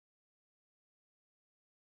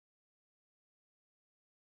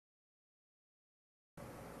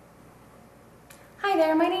Hi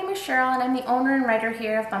there, my name is Cheryl and I'm the owner and writer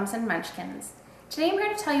here of Mums and Munchkins. Today I'm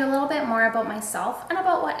here to tell you a little bit more about myself and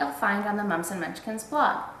about what you'll find on the Mums and Munchkins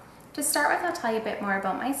blog. To start with, I'll tell you a bit more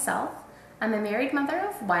about myself. I'm a married mother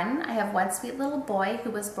of one. I have one sweet little boy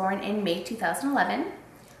who was born in May 2011.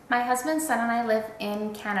 My husband, son, and I live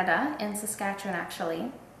in Canada, in Saskatchewan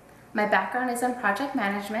actually. My background is in project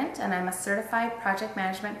management and I'm a certified project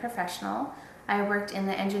management professional. I worked in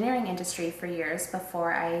the engineering industry for years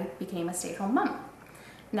before I became a stay-at-home mom.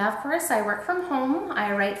 Now, of course, I work from home,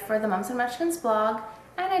 I write for the Mums and Munchkins blog,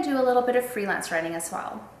 and I do a little bit of freelance writing as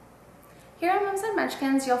well. Here on Mums and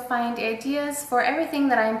Munchkins, you'll find ideas for everything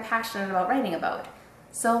that I'm passionate about writing about.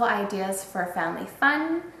 So ideas for family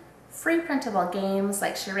fun, free printable games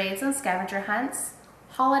like charades and scavenger hunts,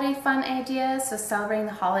 holiday fun ideas, so celebrating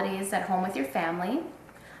the holidays at home with your family.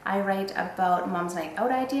 I write about mom's night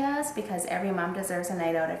out ideas because every mom deserves a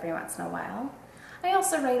night out every once in a while. I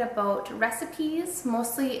also write about recipes,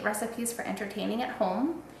 mostly recipes for entertaining at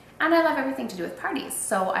home, and I love everything to do with parties.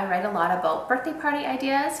 So I write a lot about birthday party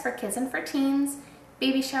ideas for kids and for teens,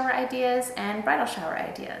 baby shower ideas, and bridal shower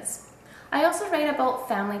ideas. I also write about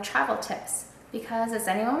family travel tips because, as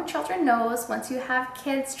anyone with children knows, once you have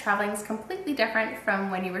kids, traveling is completely different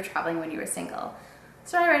from when you were traveling when you were single.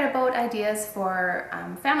 So I write about ideas for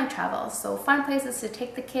family travel, so fun places to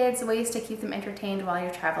take the kids, ways to keep them entertained while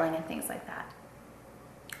you're traveling, and things like that.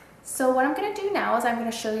 So what I'm going to do now is I'm going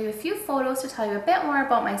to show you a few photos to tell you a bit more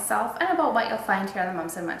about myself and about what you'll find here on the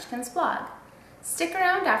Mums and Munchkins blog. Stick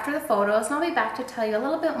around after the photos and I'll be back to tell you a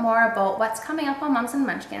little bit more about what's coming up on Mums and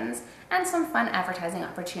Munchkins and some fun advertising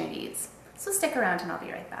opportunities. So stick around and I'll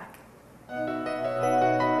be right back.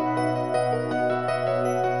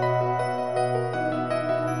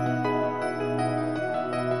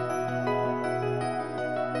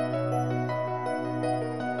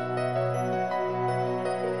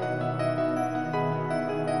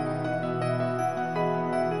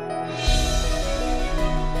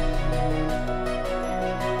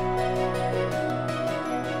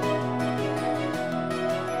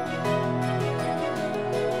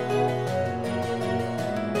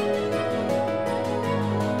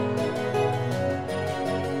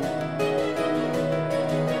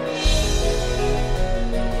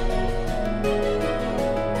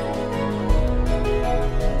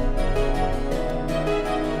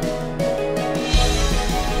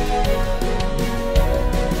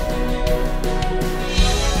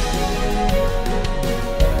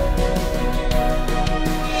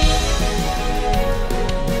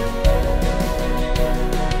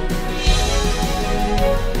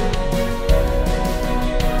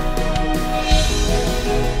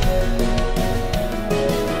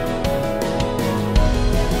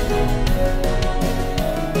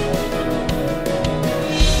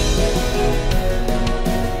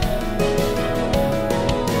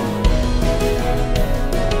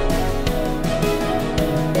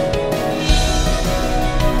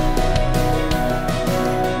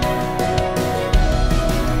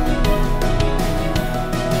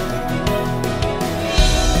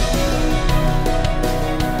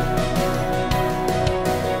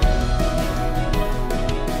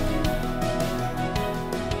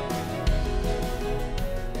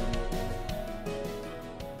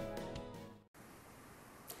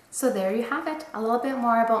 So there you have it, a little bit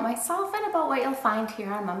more about myself and about what you'll find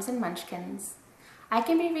here on Mums and Munchkins. I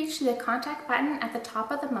can be reached through the contact button at the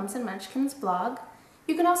top of the Mums and Munchkins blog.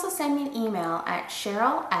 You can also send me an email at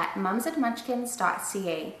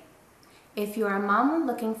cheryl@mumsandmunchkins.ca. If you're a mom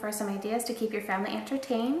looking for some ideas to keep your family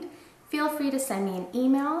entertained, feel free to send me an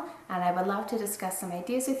email and I would love to discuss some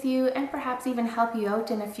ideas with you and perhaps even help you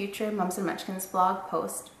out in a future Mums and Munchkins blog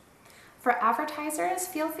post. For advertisers,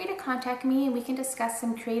 feel free to contact me and we can discuss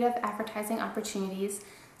some creative advertising opportunities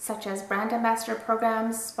such as brand ambassador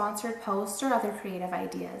programs, sponsored posts, or other creative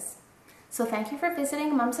ideas. So thank you for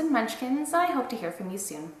visiting Mums and Munchkins and I hope to hear from you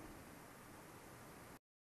soon.